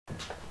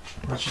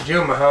What you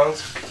doing,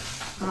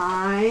 Mahomes?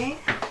 I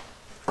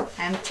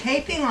am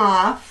taping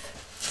off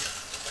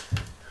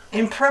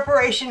in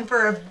preparation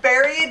for a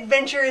very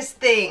adventurous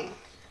thing.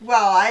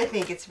 Well, I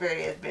think it's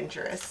very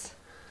adventurous.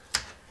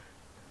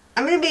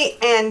 I'm going to be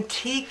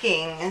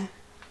antiquing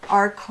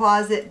our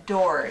closet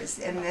doors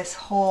in this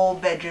whole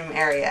bedroom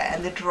area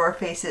and the drawer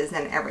faces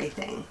and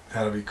everything.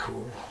 That'll be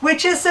cool.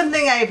 Which is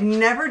something I've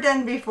never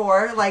done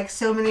before, like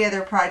so many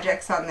other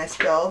projects on this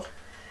build.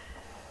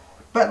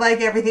 But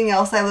like everything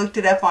else, I looked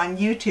it up on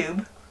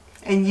YouTube.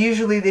 And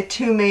usually the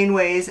two main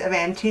ways of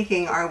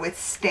antiquing are with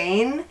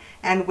stain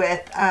and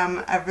with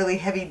a really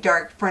heavy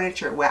dark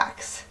furniture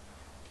wax.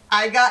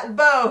 I got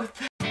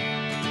both.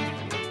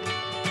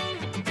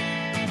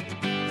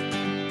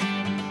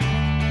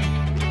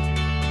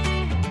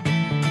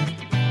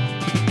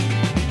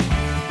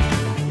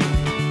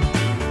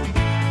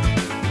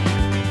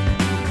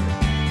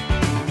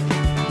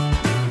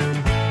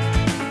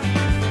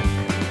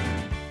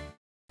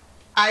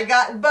 I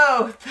got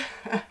both,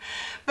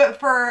 but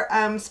for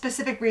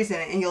specific reason,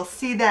 and you'll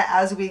see that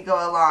as we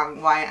go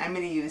along, why I'm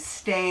going to use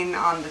stain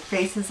on the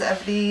faces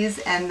of these,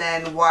 and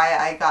then why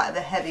I got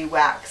the heavy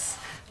wax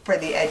for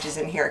the edges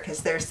in here,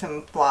 because there's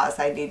some flaws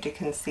I need to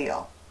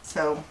conceal.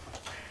 So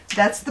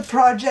that's the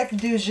project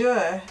du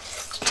jour.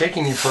 It's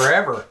taking you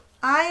forever.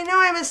 I know,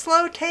 I'm a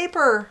slow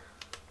taper.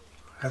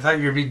 I thought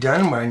you'd be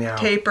done by now.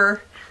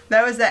 Taper.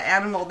 That was that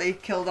animal they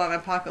killed on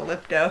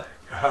Apocalypto.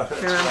 Oh,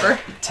 remember?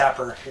 Right.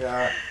 Tapper,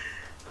 yeah.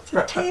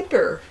 A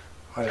taper.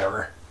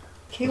 Whatever.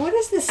 Okay, what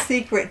is the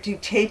secret to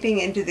taping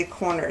into the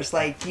corners?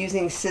 Like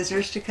using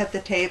scissors to cut the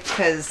tape?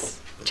 Because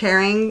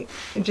tearing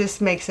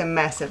just makes a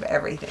mess of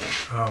everything.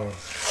 Oh,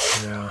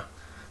 yeah.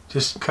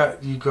 Just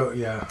cut, you go,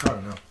 yeah, I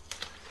don't know.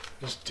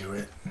 Just do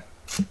it.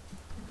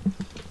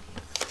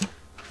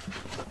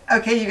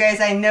 Okay, you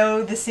guys, I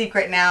know the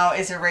secret now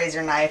is a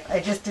razor knife. I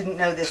just didn't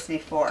know this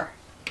before.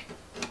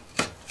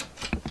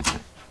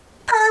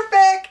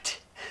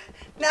 Perfect!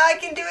 Now I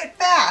can do it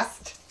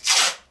fast.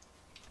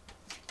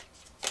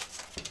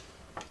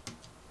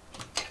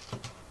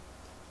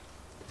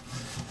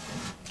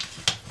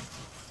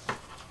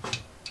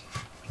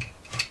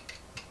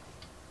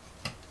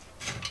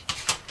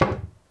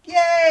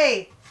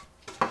 Yay!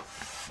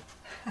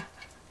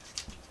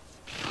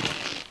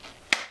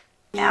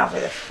 Now for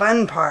the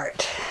fun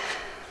part.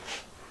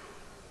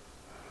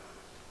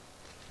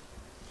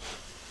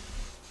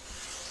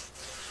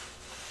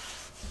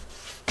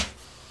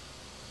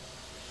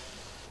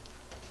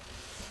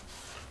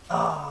 Oh,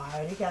 I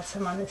already got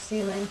some on the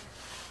ceiling.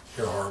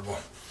 You're horrible.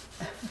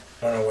 I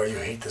don't know why you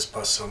hate this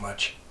bus so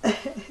much.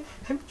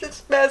 I'm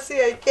just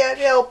messy, I can't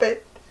help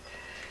it.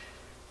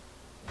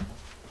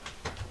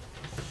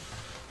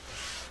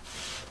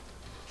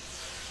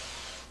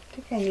 I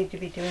think I need to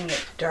be doing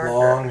it darker.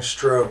 Long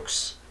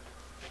strokes.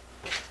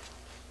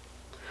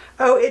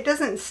 Oh, it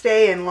doesn't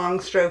stay in long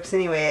strokes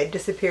anyway. It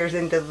disappears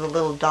into the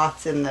little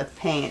dots in the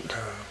paint.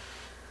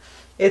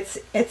 It's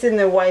in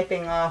the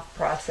wiping off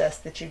process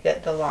that you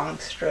get the long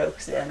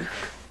strokes in.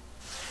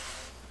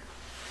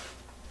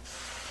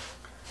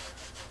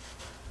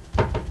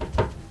 I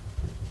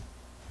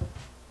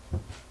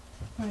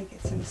want to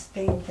get some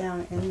stain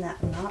down in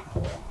that knot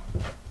hole.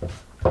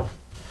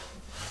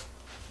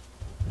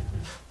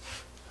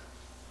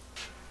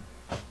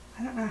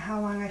 I don't know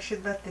how long I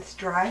should let this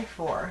dry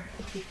for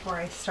before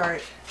I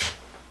start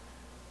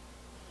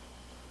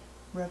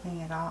rubbing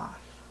it off.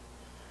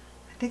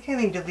 I think I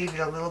need to leave it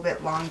a little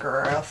bit longer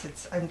or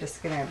else I'm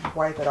just going to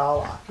wipe it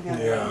all off. You know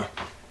what I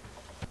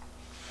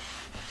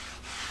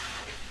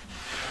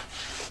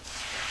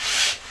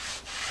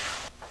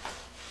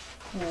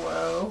mean?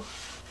 Whoa.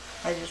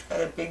 I just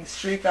got a big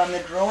streak on the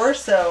drawer,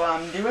 so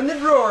I'm doing the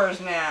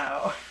drawers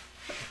now.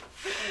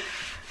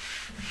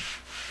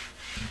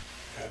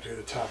 Gotta do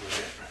the top of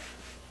it.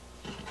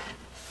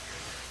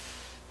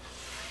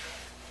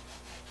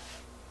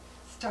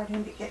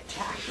 Starting to get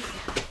tacky.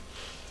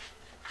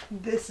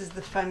 This is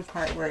the fun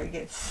part where it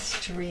gets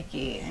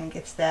streaky and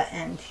gets that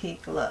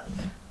antique look.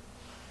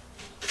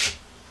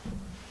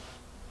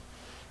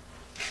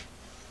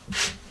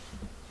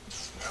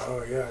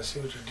 Oh yeah, I see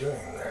what you're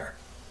doing there.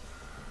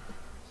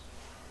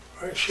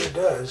 Well, it sure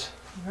does.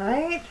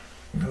 Right?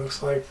 It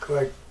looks like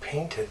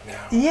painted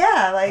now.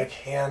 Yeah, like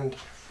hand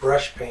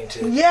brush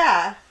painted.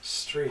 Yeah.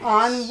 Streaks.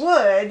 On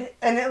wood,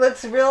 and it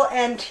looks real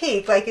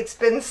antique, like it's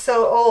been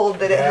so old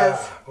that it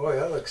has. Boy,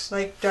 that looks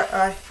like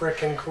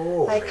freaking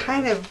cool. I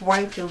kind of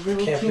wiped a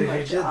little Can't too believe you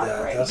much did off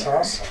that. right That's here.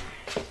 awesome.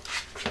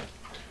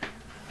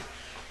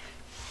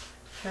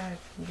 Gotta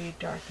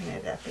re-darken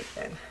it up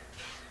again.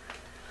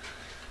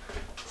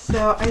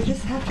 So I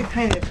just have to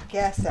kind of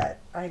guess at,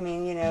 I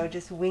mean, you know,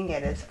 just wing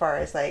it as far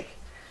as like,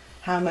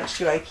 how much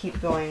do I keep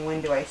going,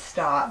 when do I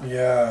stop?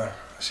 Yeah,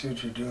 I see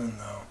what you're doing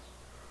though.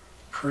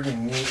 Pretty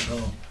neat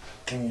little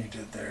thing you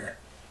did there.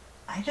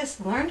 I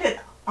just learned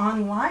it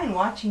online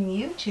watching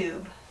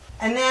YouTube.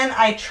 And then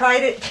I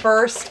tried it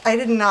first. I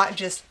did not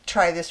just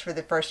try this for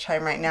the first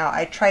time right now.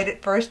 I tried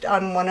it first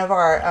on one of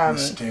our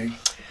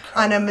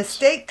On a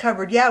mistake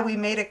cupboard. Yeah, we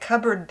made a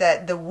cupboard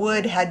that the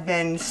wood had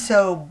been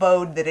so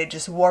bowed that it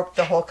just warped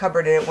the whole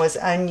cupboard and it was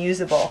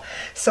unusable.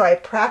 So I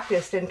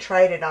practiced and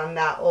tried it on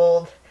that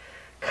old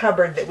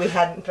cupboard that we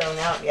hadn't thrown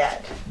out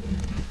yet.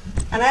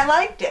 And I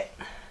liked it.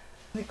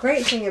 The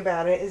great thing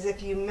about it is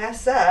if you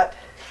mess up,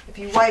 if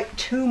you wipe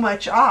too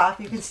much off,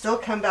 you can still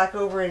come back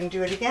over and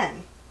do it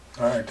again.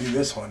 All right, do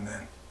this one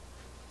then.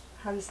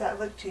 How does that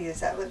look to you?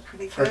 Does that look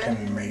pretty good?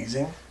 Freaking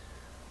amazing.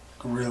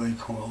 Really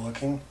cool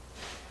looking.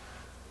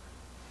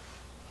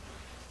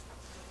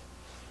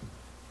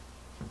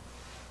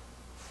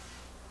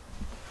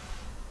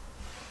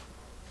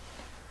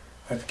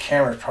 The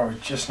camera's probably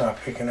just not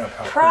picking up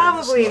how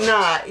Probably pretty this looks.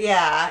 not,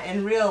 yeah.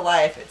 In real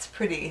life, it's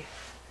pretty.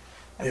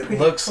 It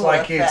looks cool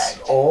like effect.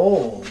 it's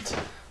old.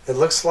 It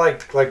looks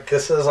like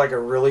this is like a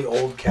really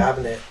old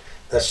cabinet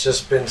that's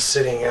just been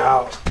sitting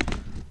out,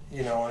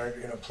 you know,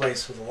 in a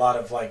place with a lot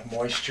of like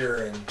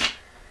moisture and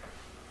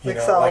you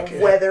know, all like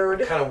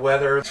weathered. Kind of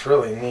weathered. It's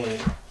really neat.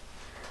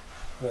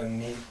 What a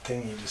neat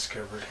thing you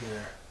discovered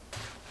here.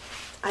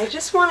 I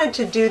just wanted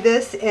to do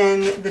this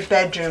in the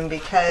bedroom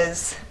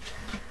because,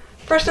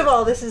 first of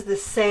all, this is the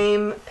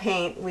same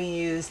paint we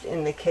used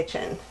in the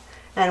kitchen.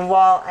 And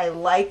while I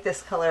like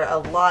this color a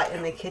lot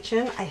in the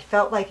kitchen, I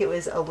felt like it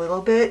was a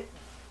little bit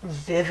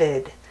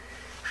vivid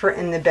for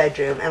in the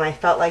bedroom. And I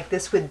felt like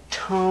this would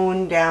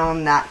tone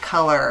down that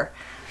color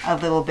a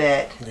little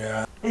bit.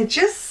 Yeah. It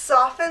just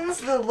softens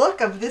the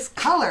look of this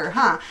color,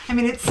 huh? I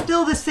mean, it's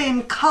still the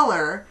same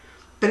color,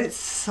 but it's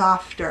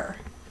softer.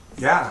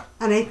 Yeah.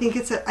 And I think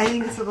it's a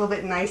little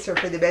bit nicer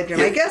for the bedroom.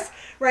 I guess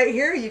right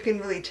here you can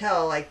really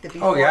tell like the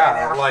before and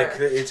after. Like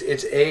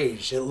it's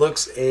aged. It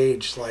looks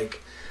aged, like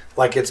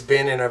it's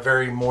been in a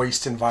very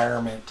moist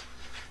environment,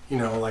 you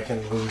know, like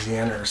in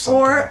Louisiana or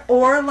something.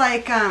 Or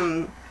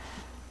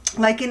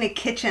like in a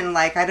kitchen,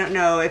 like I don't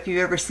know if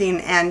you've ever seen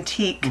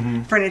antique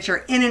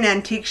furniture in an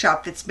antique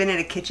shop that's been in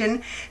a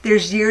kitchen.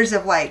 There's years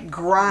of like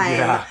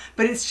grime,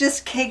 but it's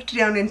just caked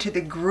down into the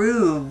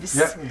grooves.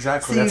 Yep,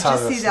 exactly. So That's you how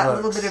just see this that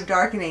looks. little bit of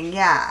darkening.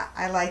 Yeah,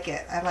 I like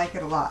it. I like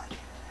it a lot.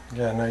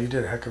 Yeah, no, you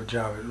did a heck of a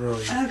job. It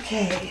really,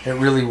 Okay. it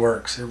really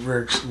works. It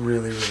works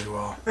really, really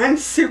well. I'm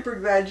super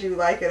glad you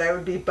like it. I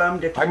would be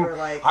bummed if you were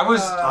like,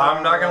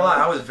 I'm not gonna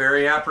lie, I was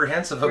very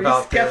apprehensive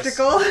about this.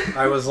 Skeptical?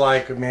 I was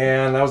like,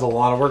 man, that was a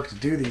lot of work to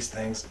do these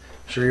things.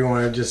 I'm sure you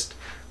want to just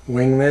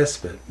wing this,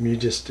 but you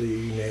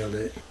nailed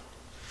it.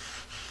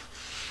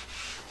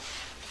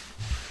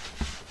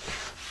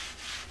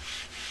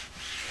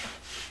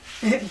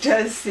 It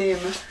does seem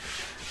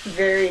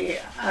very,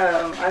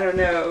 I don't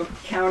know,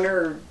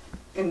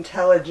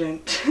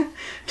 counter-intelligent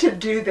to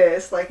do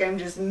this. Like I'm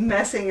just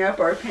messing up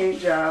our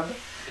paint job.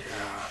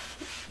 Yeah.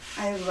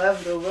 I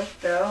love the look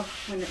though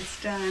when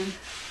it's done.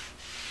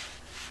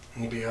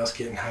 Anybody else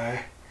getting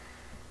high?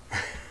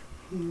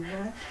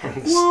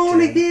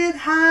 Wanna get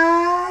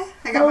high?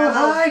 I got my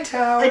little, hi,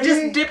 Towelie. I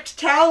just dipped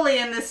Towelie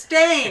in the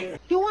stain.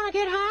 You wanna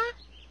get high?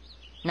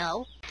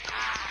 No.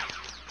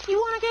 You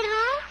wanna get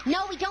high?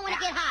 No, we don't wanna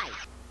get high.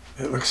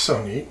 It looks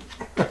so neat.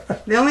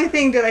 The only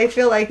thing that I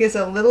feel like is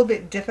a little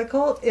bit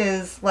difficult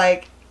is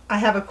like I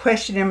have a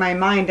question in my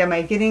mind. Am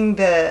I getting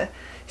the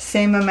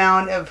same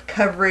amount of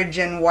coverage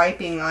and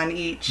wiping on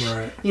each?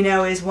 Right. You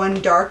know, is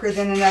one darker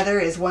than another?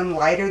 Is one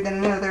lighter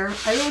than another?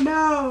 I don't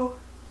know.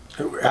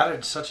 It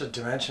added such a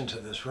dimension to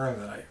this room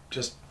that I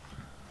just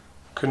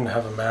couldn't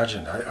have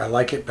imagined. I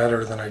like it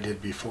better than I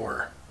did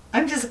before.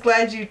 I'm just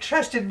glad you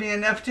trusted me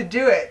enough to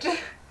do it.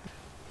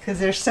 Because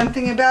there's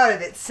something about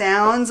it. It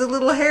sounds a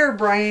little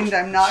harebrained,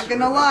 I'm not going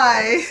to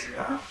lie.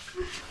 Yeah.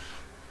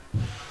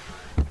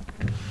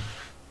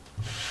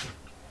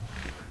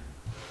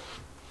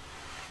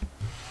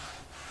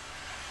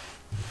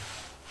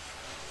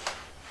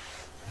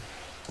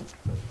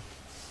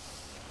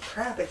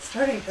 Crap, it's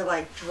starting to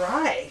like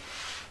dry.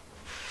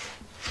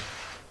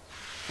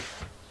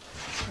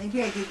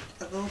 Maybe I did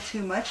a little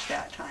too much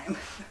that time.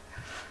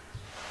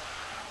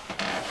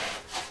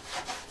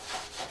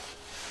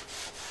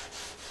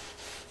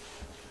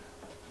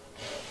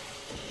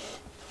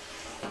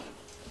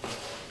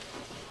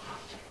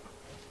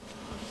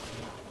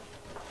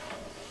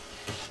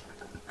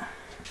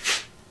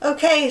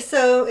 Okay,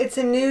 so it's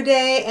a new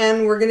day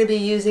and we're going to be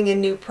using a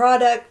new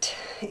product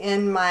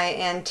in my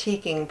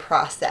antiquing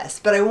process.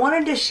 But I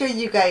wanted to show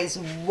you guys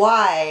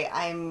why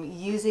I'm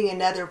using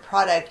another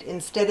product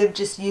instead of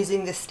just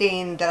using the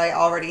stain that I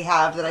already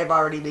have, that I've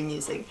already been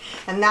using.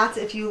 And that's,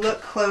 if you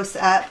look close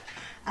up,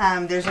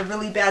 there's a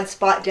really bad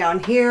spot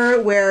down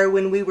here where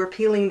when we were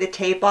peeling the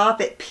tape off,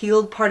 it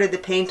peeled part of the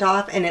paint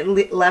off and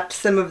it left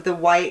some of the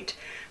white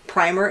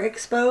primer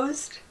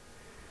exposed.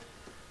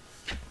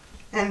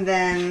 And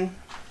then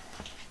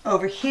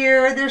over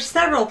here, there's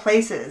several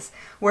places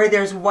where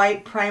there's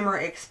white primer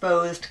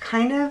exposed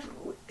kind of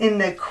in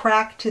the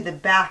crack to the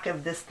back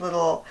of this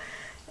little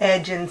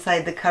edge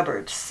inside the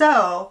cupboard.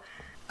 So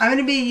I'm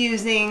going to be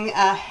using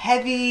a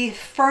heavy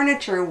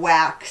furniture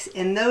wax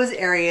in those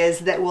areas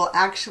that will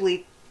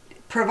actually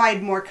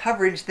provide more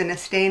coverage than a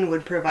stain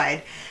would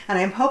provide. And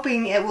I'm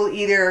hoping it will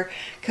either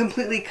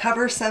completely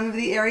cover some of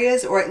the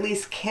areas or at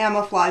least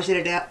camouflage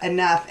it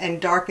enough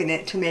and darken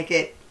it to make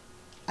it,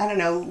 I don't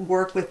know,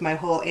 work with my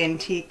whole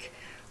antique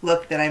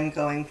look that I'm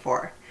going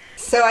for.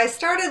 So I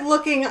started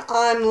looking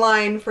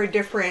online for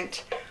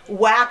different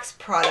wax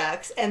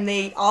products, and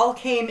they all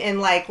came in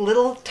like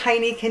little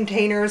tiny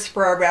containers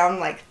for around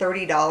like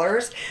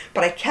 $30,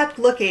 but I kept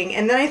looking,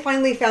 and then I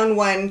finally found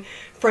one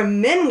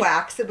from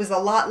Minwax that was a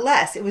lot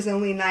less. It was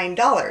only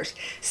 $9.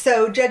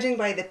 So judging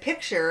by the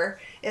picture,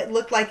 it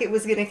looked like it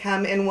was going to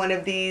come in one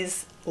of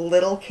these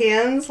little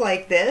cans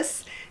like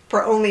this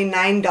for only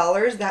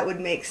 $9. That would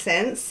make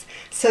sense.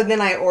 So then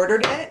I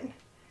ordered it,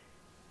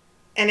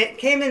 and it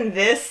came in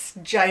this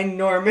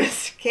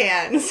ginormous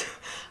cans.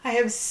 I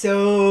have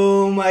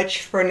so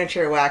much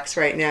furniture wax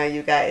right now,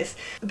 you guys.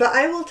 But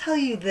I will tell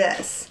you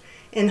this,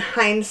 in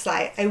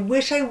hindsight, I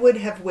wish I would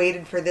have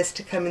waited for this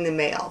to come in the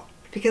mail,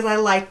 because I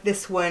like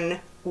this one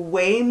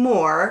way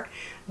more.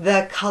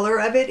 The color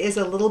of it is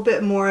a little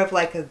bit more of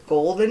like a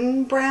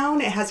golden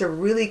brown. It has a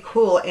really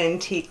cool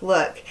antique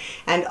look.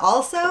 And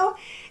also,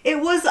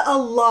 it was a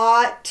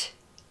lot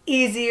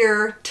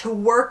easier to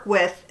work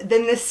with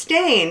than the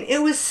stain.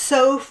 It was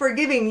so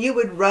forgiving. You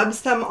would rub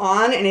some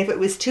on, and if it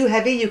was too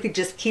heavy, you could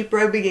just keep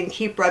rubbing and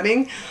keep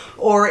rubbing.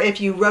 Or if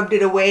you rubbed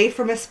it away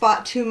from a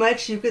spot too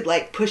much, you could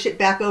like push it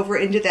back over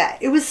into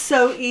that. It was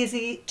so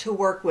easy to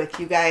work with,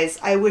 you guys.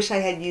 I wish I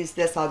had used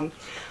this on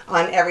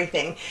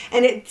everything.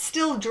 And it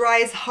still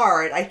dries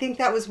hard. I think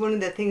that was one of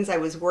the things I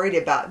was worried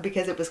about,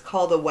 because it was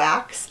called a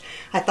wax.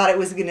 I thought it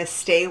was going to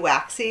stay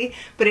waxy,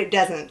 but it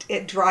doesn't.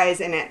 It dries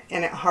and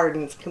it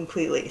hardens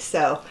completely.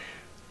 So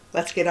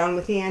let's get on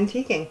with the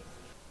antiquing.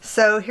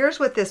 So here's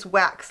what this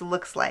wax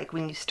looks like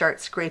when you start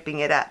scraping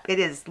it up. It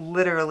is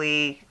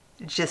literally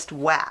just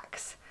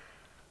wax,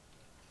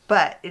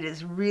 but it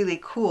is really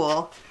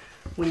cool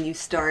when you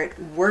start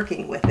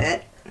working with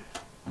it.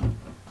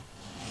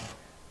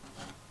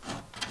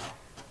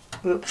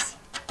 Oops,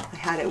 I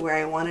had it where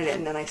I wanted it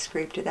and then I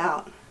scraped it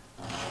out.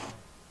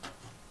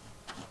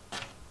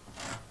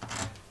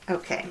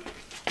 Okay,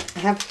 I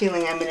have a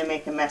feeling I'm going to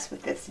make a mess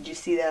with this. Did you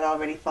see that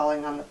already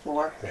falling on the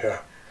floor? Yeah.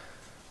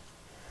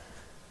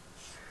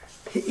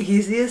 The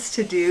easiest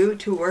to do,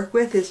 to work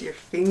with, is your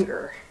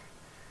finger.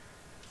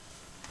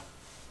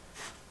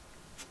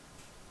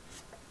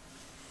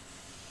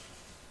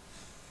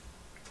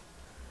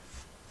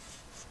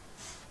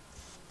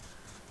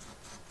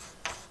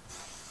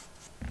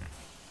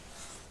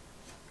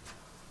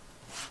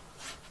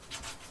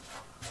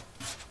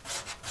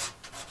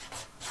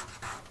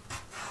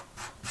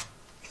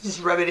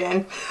 Just rub it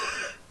in.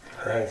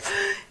 Right.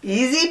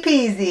 Easy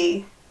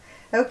peasy.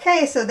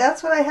 Okay, so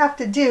that's what I have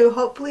to do.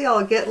 Hopefully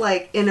I'll get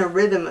like in a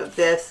rhythm of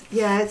this.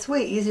 Yeah, it's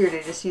way easier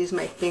to just use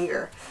my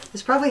finger.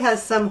 This probably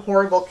has some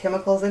horrible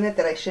chemicals in it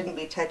that I shouldn't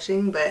be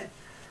touching, but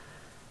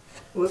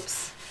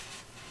whoops.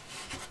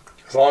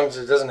 As long as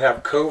it doesn't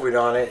have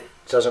COVID on it,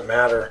 it doesn't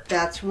matter.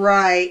 That's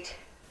right.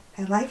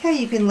 I like how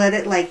you can let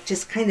it like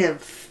just kind of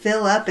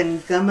fill up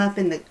and gum up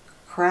in the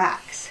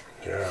cracks.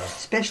 Yeah.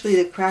 Especially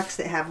the cracks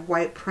that have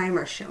white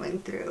primer showing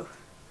through.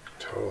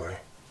 Totally.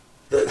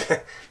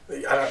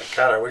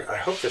 I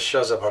hope this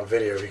shows up on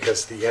video,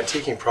 because the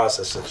antiquing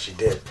process that she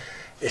did,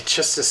 it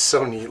just is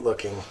so neat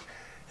looking.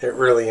 It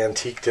really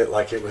antiqued it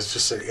like it was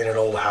just in an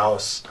old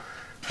house.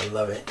 I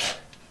love it.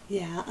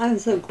 Yeah, I'm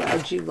so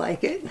glad you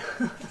like it.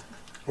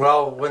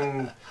 Well,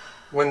 when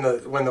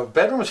the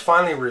bedroom was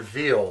finally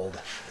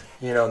revealed,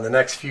 you know, in the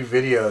next few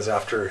videos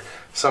after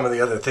some of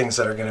the other things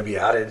that are going to be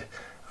added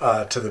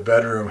to the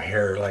bedroom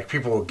here, like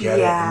people will get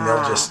it and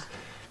they'll just,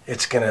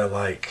 it's gonna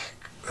like,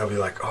 they'll be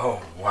like,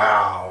 oh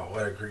wow,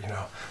 what a, you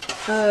know.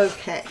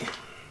 Okay.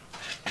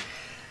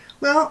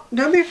 Well,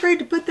 don't be afraid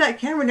to put that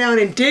camera down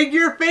and dig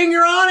your finger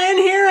on in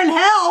here and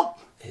help.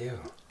 Ew.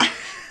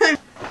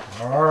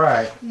 All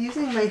right.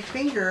 Using my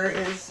finger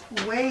is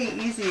way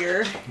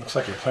easier. Looks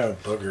like you're playing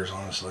with boogers,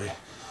 honestly.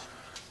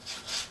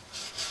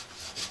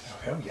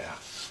 Oh, hell yeah.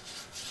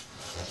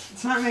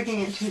 It's not making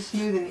it too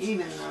smooth and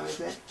even though,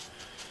 is it?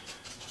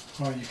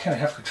 Well, you kind of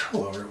have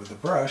control over it with the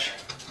brush.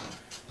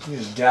 You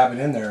just dab it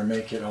in there and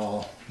make it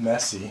all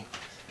messy,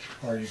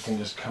 or you can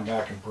just come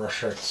back and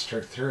brush right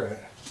straight through it.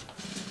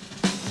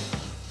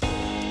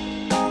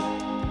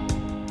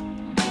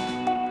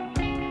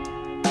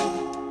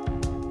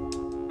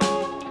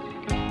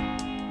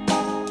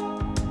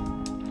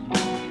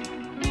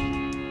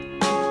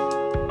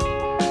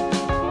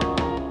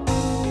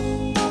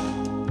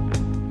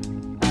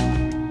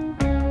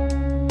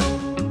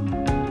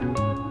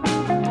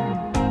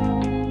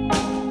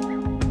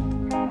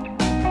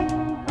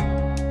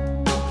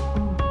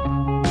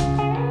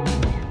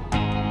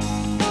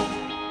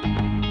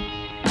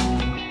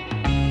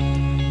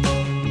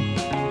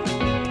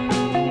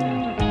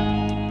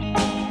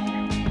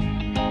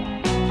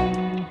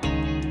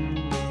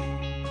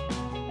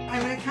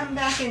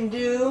 And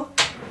do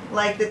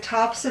like the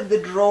tops of the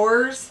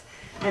drawers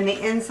and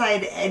the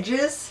inside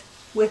edges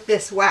with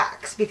this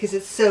wax because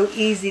it's so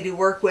easy to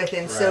work with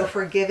and so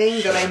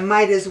forgiving that I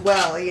might as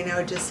well, you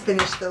know, just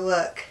finish the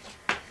look.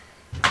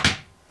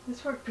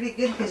 This worked pretty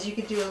good because you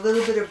could do a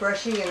little bit of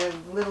brushing and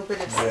a little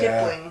bit of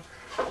stippling.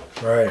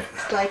 Right.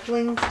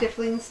 Stifling,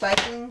 stippling,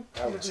 stifling.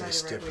 I would say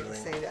stippling. To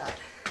say that.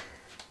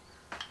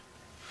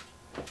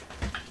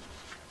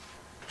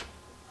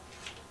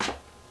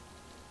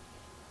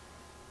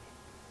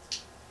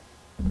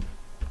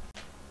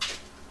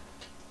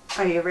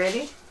 Are you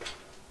ready?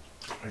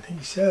 I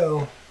think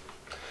so.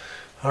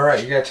 All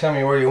right, you gotta tell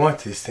me where you want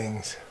these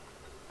things.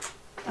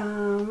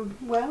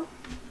 Well,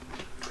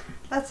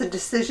 that's a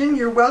decision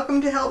you're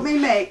welcome to help me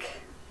make.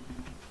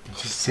 It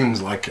just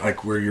seems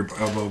like where your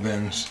elbow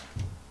bends.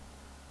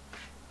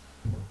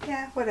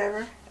 Yeah,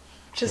 whatever.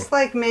 Just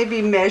like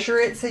maybe measure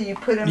it so you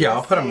put them. Yeah,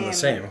 I'll put them the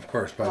same, of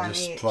course, but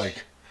just each.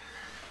 like.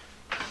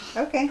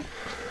 Okay.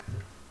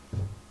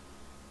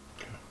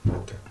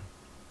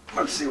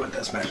 Let's see what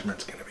this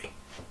measurement's gonna be.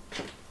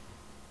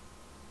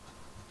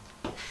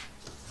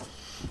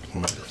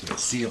 The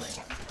ceiling.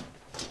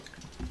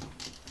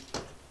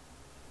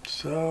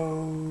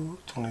 So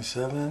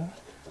 27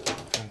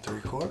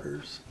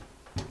 3/4.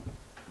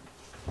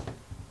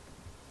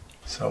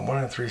 So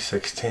 1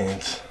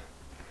 3/16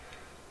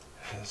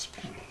 is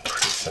pretty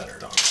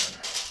centered on.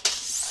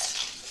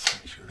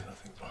 Make sure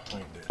nothing's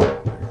behind it.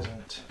 There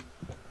isn't.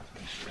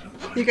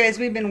 You guys,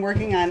 we've been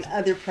working on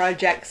other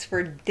projects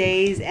for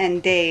days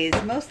and days.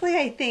 Mostly,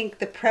 I think,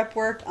 the prep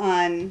work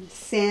on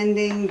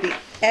sanding the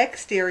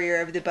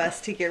exterior of the bus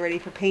to get ready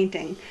for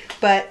painting.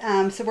 But,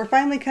 so we're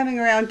finally coming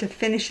around to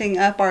finishing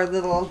up our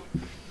little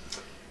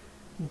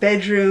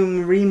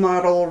bedroom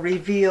remodel,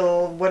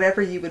 reveal,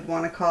 whatever you would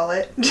want to call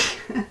it,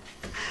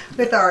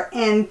 with our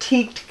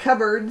antiqued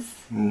cupboards.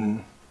 Mm-hmm.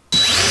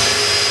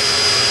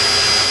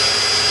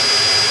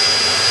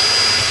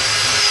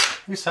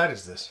 Whose side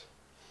is this?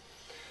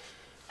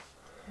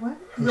 What?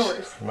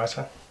 Yours. My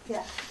side?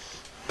 Yeah.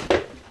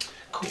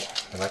 Cool.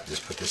 Then I can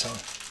just put this on.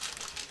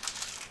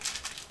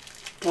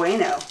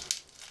 Bueno.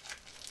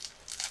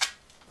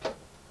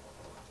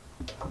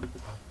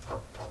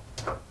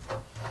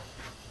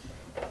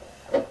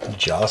 You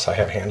jealous I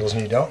have handles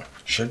and you don't?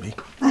 Should be.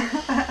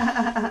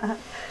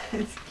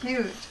 It's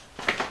cute.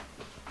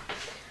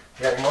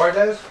 You got any more of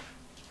those?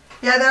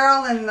 Yeah, they're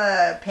all in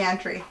the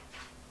pantry.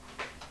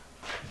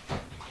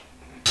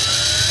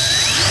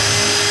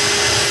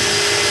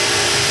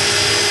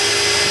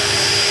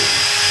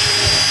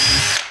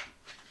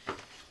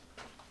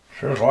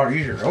 Sure, it's a lot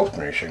easier to open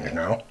these things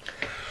now.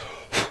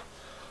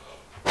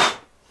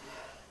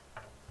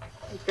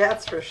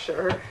 That's for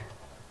sure.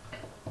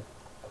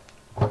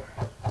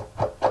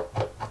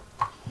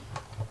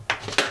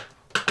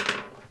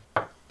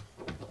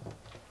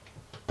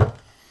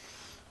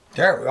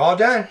 There, we're all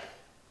done.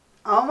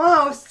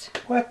 Almost.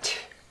 What?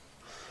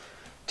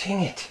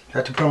 Dang it. You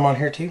have to put them on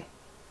here too?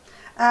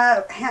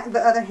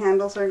 The other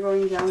handles are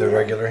going down The there.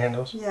 regular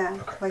handles? Yeah,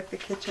 Okay. like the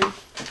kitchen.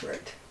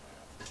 Right.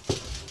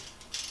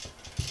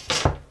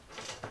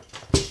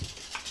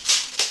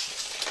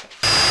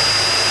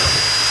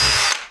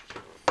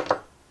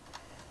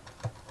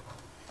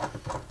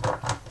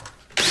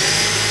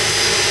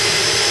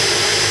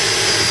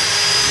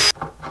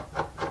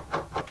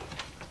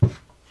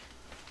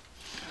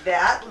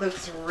 That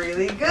looks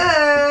really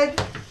good.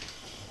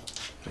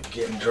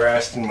 Getting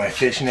dressed in my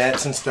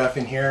fishnets and stuff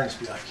in here and just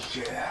be like,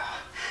 yeah.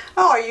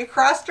 Oh, are you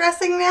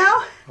cross-dressing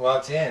now? Well,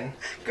 it's in.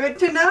 Good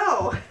to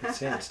know.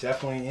 It's in. It's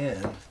definitely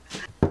in.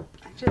 I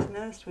just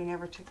noticed we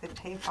never took the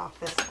tape off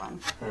this one.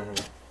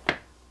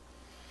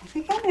 I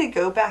think I'm going to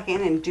go back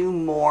in and do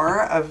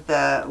more of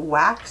the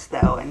wax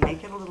though and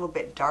make it a little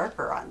bit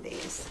darker on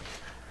these.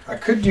 I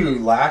could do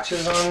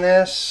latches on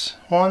this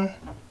one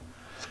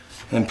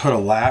and put a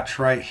latch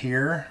right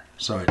here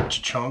so it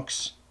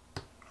chunks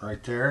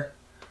right there.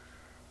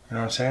 You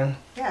know what I'm saying?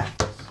 Yeah,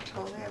 it's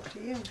totally up to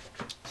you.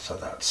 So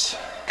that's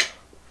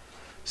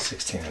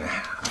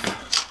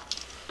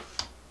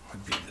 16.5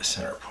 would be the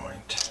center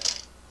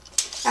point.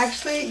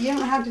 Actually, you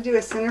don't have to do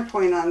a center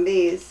point on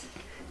these.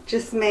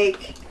 Just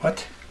make...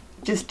 What?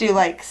 Just do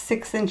like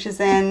 6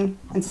 inches in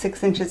and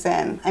 6 inches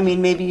in. I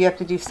mean, maybe you have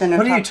to do center.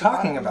 What are you top to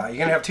talking bottom. about? You're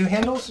going to have 2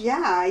 handles?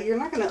 Yeah, you're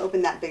not going to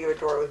open that big of a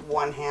door with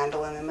 1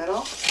 handle in the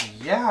middle.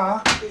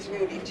 Yeah. These are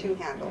going to be 2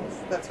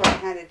 handles. That's why I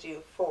handed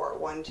you 4.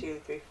 1,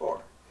 2, 3,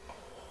 4.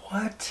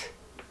 What?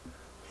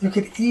 You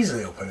could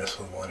easily open this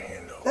with 1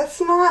 handle. That's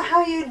not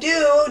how you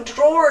do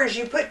drawers.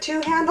 You put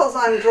 2 handles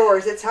on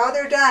drawers. It's how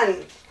they're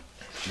done.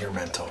 You're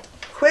mental.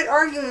 Quit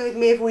arguing with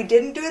me. If we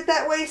didn't do it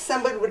that way,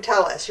 somebody would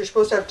tell us. You're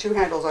supposed to have 2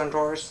 handles on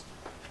drawers.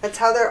 That's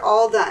how they're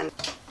all done.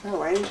 Oh,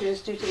 why didn't you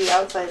just do to the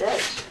outside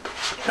edge?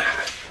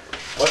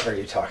 What are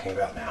you talking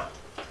about now?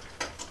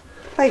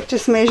 Like,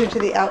 just measure to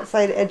the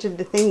outside edge of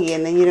the thingy,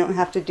 and then you don't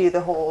have to do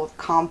the whole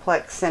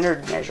complex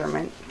centered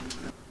measurement.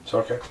 It's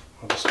okay.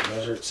 I'll just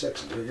measure at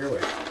 6 and do it your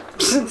way.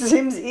 It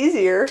seems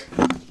easier.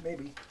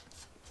 Maybe.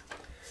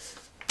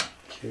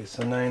 Okay,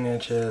 so 9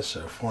 inches,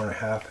 so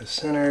 4.5 is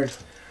centered.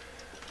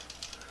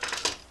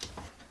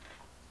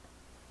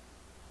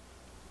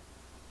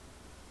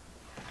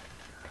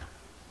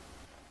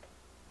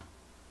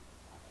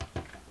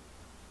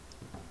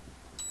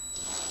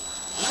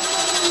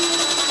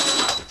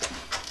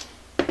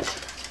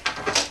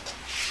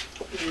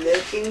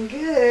 looking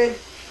good.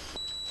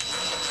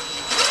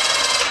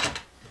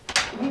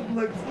 It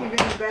looks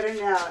even better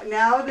now.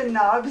 Now the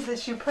knobs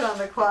that you put on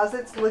the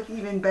closets look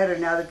even better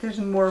now that there's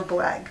more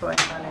black going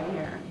on in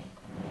here.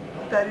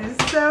 That is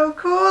so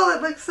cool.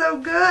 It looks so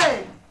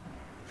good.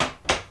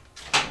 It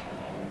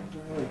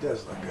really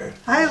does look good.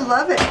 I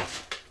love it.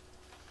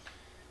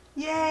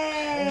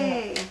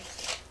 Yay!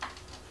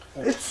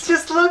 It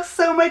just looks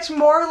so much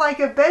more like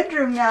a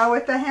bedroom now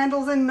with the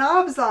handles and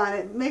knobs on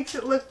it. It makes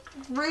it look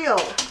real.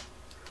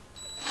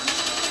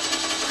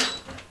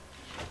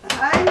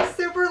 I'm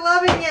super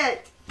loving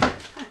it.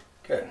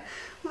 Good.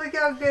 Look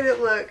how good it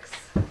looks.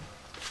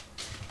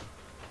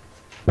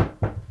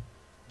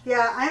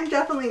 Yeah, I'm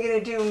definitely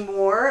going to do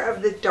more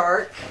of the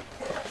dark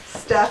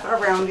stuff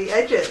around the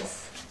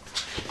edges.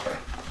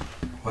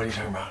 What are you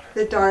talking about?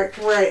 The dark,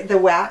 the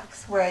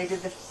wax, where I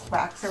did the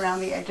wax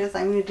around the edges.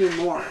 I'm going to do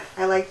more.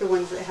 I like the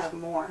ones that have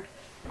more.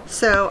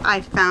 So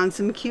I found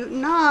some cute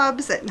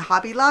knobs at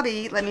Hobby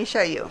Lobby. Let me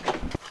show you.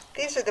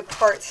 These are the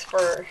parts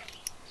for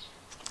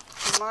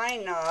my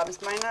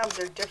knobs. My knobs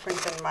are different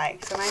than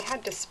Mike's, and I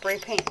had to spray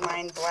paint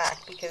mine black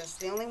because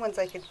the only ones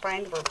I could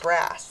find were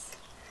brass.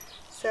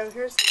 So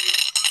here's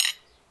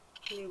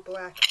the new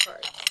black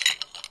parts.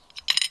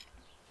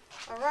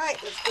 All right,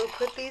 let's go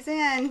put these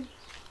in.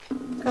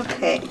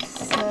 Okay,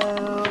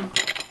 so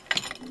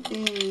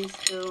these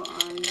go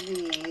on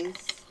these.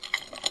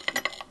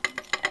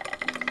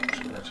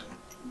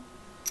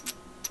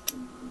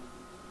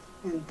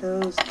 And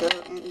those go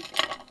in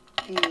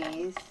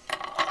these.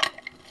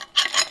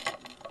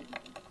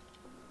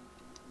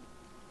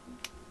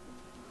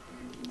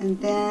 And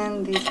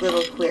then these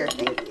little clear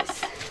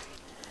thingies.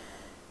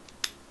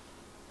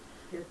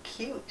 They're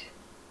cute.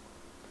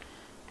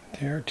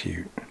 They're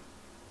cute.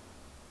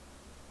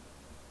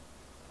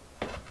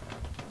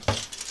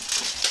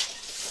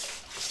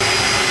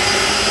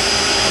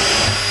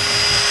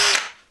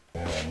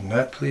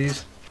 Nut,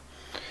 please.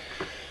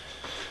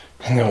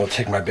 And then we'll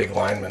take my big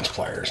lineman's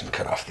pliers and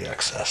cut off the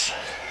excess.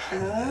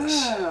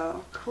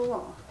 Oh,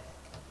 cool.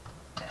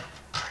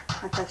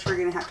 I thought you were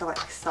going to have to like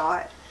saw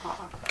it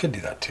off. Could do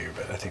that too,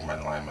 but I think my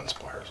lineman's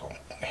pliers will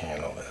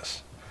handle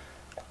this.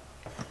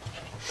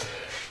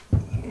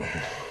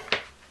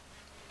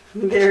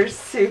 They're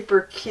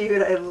super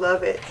cute. I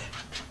love it.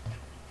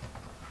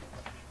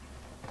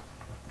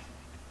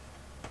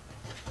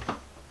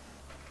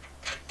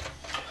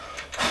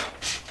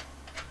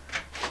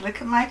 Look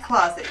at my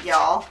closet,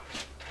 y'all.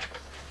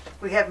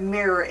 We have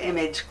mirror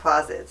image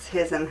closets,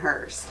 his and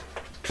hers.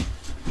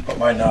 But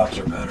my knobs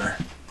are better.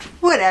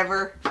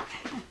 Whatever.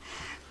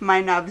 My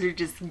knobs are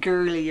just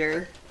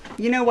girlier.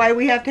 You know why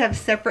we have to have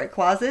separate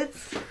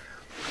closets?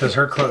 Because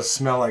her clothes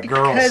smell like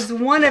girls. Because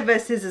one of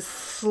us is a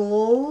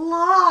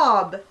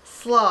slob,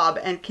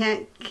 and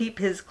can't keep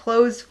his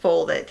clothes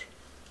folded.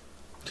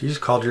 You just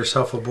called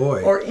yourself a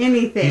boy. Or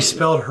anything. You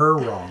spelled her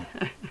wrong.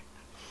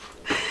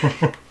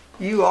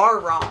 You are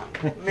wrong,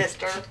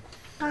 mister.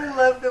 I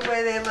love the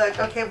way they look.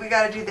 Okay, we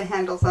got to do the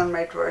handles on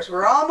my drawers.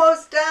 We're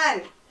almost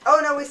done. Oh,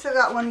 no, we still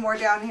got one more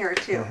down here,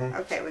 too. Mm-hmm.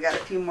 Okay, we got a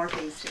few more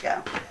things to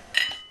go.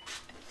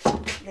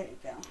 There you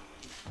go.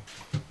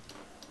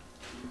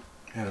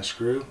 And a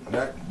screw,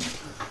 nut.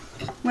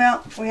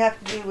 Well, we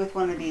have to do with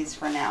one of these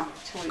for now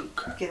till we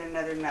get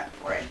another nut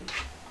for it.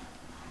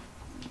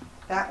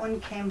 That one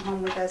came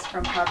home with us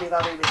from Hobby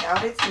Lobby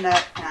without its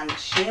nut, and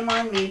shame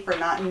on me for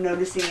not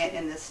noticing it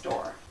in the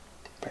store.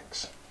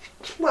 Thanks.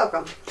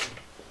 Welcome.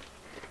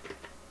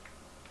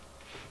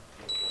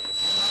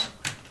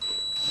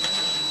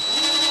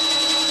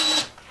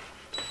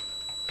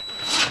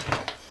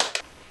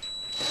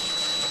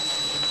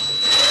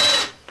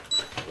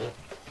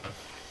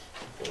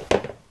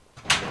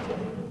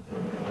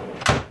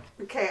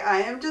 Okay,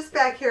 I am just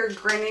back here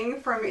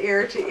grinning from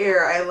ear to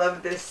ear. I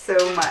love this so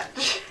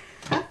much.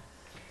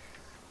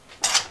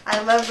 I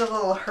love the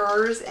little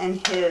hers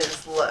and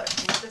his look.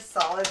 With the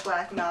solid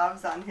black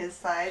knobs on his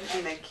side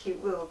and the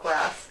cute little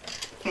glass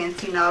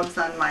fancy knobs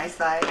on my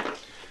side.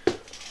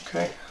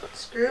 Okay.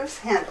 Screws,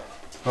 handle.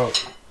 Oh.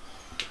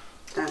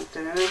 Dun,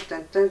 dun, dun,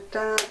 dun, dun,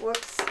 dun.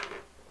 Whoops.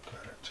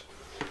 Got it.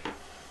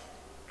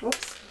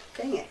 Whoops.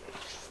 Dang it.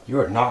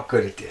 You are not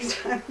good at this.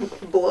 I'm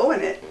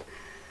blowing it.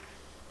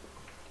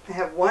 I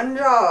have one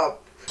job.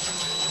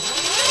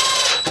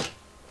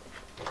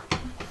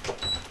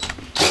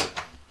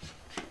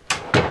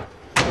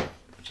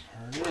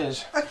 There it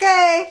is.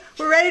 Okay,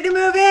 we're ready to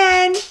move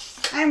in.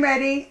 I'm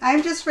ready.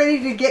 I'm just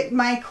ready to get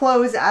my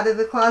clothes out of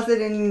the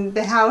closet in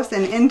the house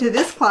and into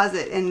this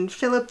closet and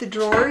fill up the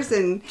drawers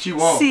and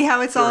see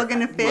how it's all going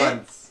to fit.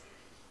 Months.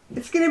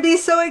 It's going to be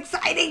so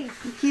exciting.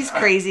 He's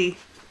crazy.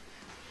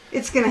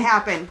 It's going to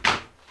happen.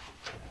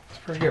 It's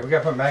pretty good. We got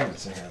to put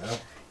magnets in here though.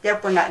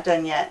 Yep, we're not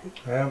done yet.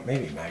 Well,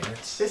 maybe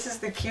magnets. This is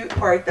the cute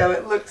part though.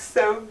 It looks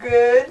so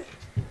good.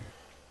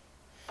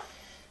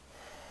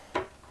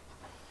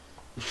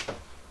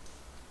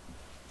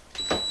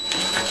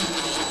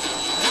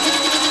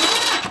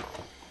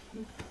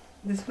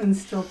 This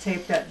one's still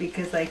taped up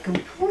because I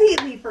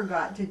completely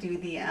forgot to do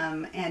the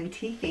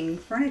antiquing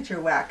furniture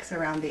wax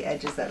around the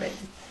edges of it.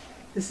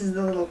 This is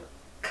the little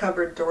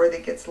cupboard door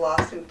that gets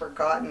lost and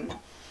forgotten.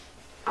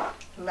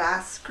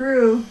 Last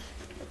screw.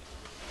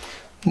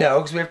 No,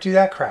 because we have to do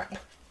that crap.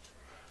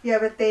 Yeah,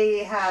 but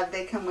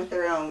they come with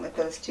their own with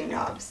those two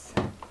knobs.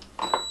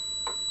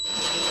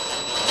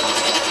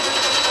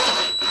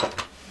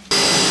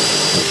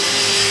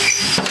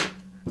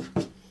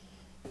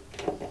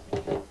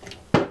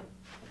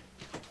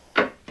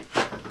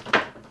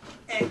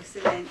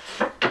 Excellent.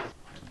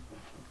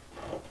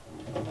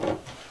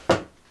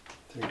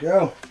 There you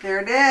go. There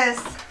it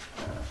is.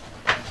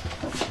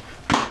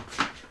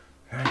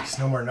 Nice.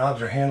 No more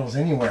knobs or handles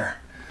anywhere.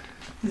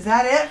 Is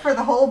that it for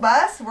the whole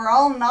bus? We're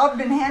all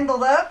knobbed and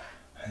handled up?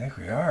 I think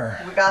we are.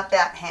 We got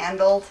that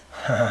handled.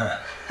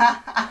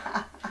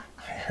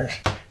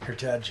 Your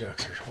dad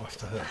jokes are off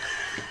the hook.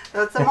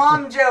 That's a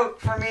mom joke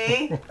for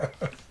me.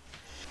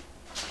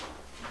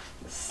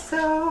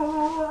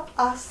 So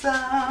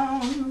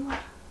awesome.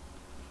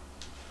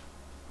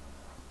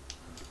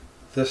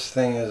 This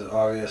thing is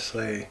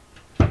obviously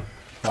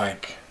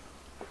like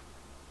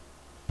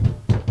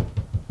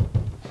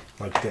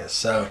this.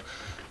 So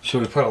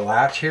should we put a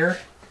latch here?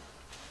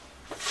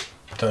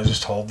 Do I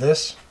just hold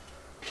this?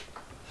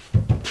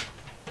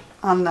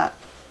 On the,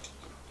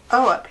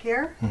 oh, up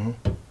here?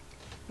 Mm-hmm.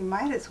 You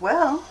might as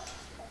well.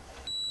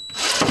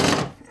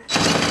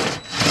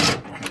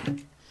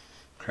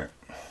 Okay.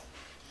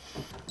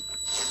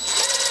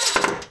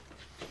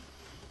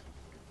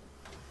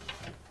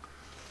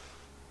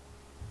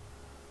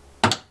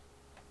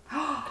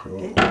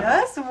 Cool. It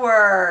does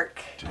work.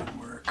 Did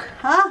work.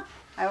 Huh?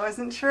 I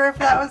wasn't sure if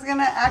that was going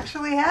to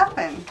actually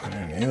happen. I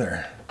didn't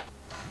either.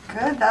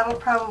 Good, that'll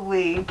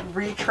probably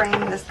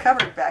retrain this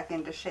cupboard back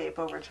into shape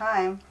over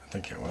time. I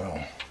think it will.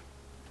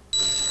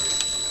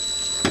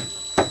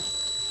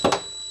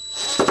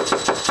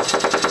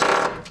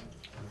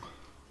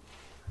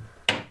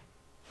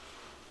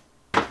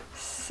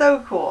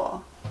 So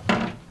cool.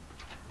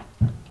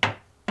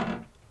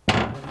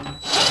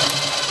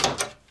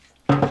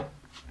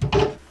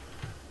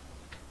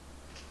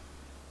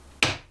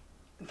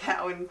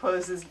 That one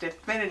closes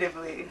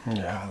definitively.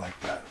 Yeah, I like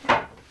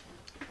that.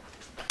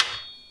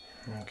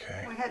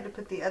 Okay. We had to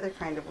put the other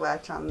kind of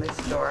latch on this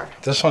door.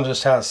 This one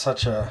just has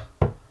such a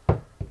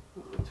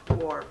It's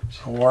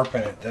warped. warp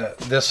in it that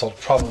this will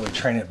probably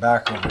train it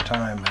back over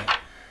time.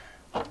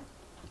 But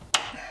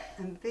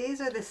And these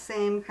are the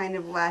same kind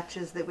of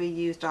latches that we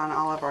used on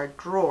all of our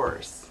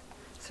drawers.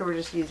 So we're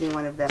just using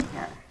one of them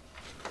here.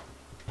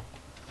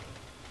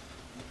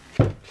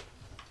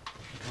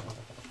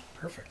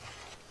 perfect.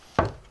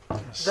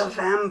 The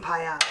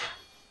vampire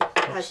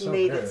has so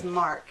made good. its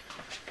mark.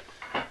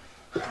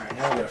 Alright,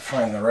 now we gotta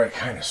find the right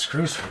kind of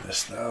screws for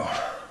this though.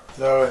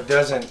 Though it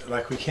doesn't,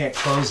 like we can't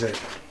close it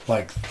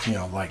like, you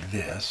know, like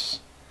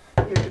this.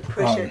 You have to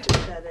push it to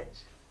shut it.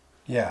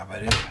 Yeah,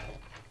 but it,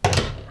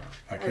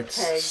 like Okay, it's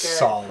good.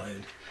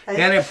 solid.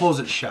 And it pulls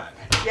it shut.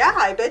 Yeah,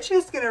 I bet you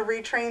it's going to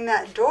retrain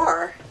that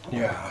door.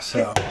 Yeah,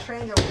 so.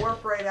 Train the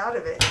warp right out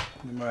of it.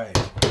 Right.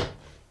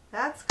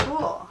 That's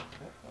cool.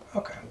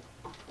 Okay.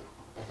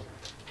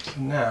 So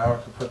now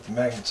we can put the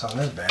magnets on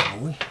this bad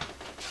boy.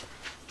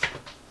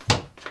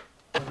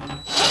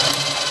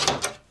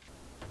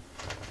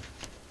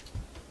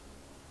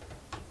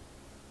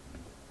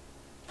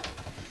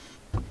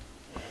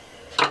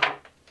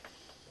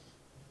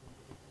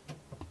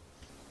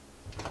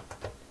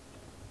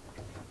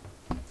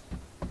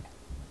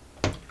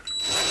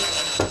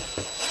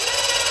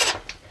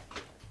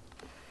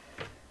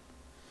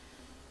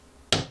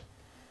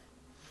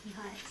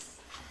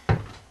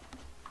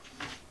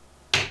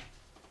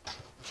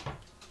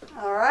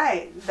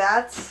 Alright,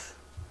 that's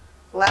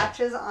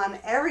latches on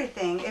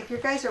everything. If you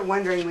guys are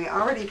wondering, we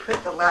already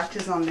put the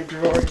latches on the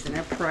drawers in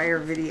a prior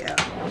video.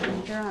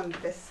 They're on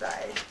this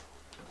side,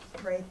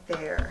 right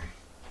there,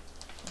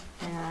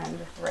 and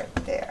right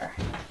there.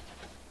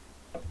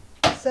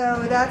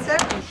 So that's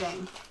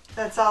everything.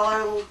 That's all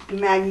our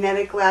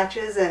magnetic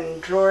latches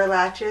and drawer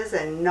latches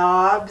and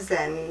knobs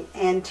and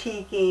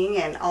antiquing,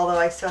 and although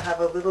I still have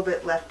a little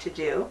bit left to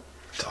do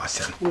It's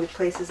awesome. in the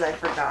places I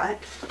forgot.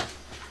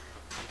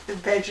 The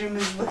bedroom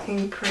is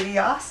looking pretty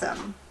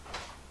awesome.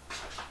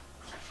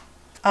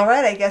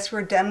 Alright, I guess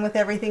we're done with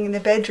everything in the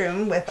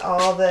bedroom with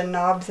all the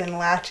knobs and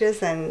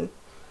latches and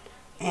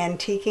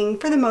antiquing.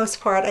 For the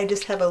most part, I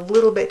just have a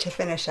little bit to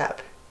finish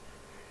up.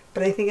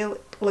 But I think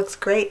it looks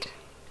great.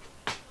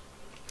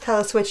 Tell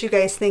us what you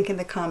guys think in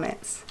the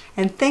comments.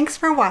 And thanks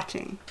for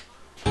watching.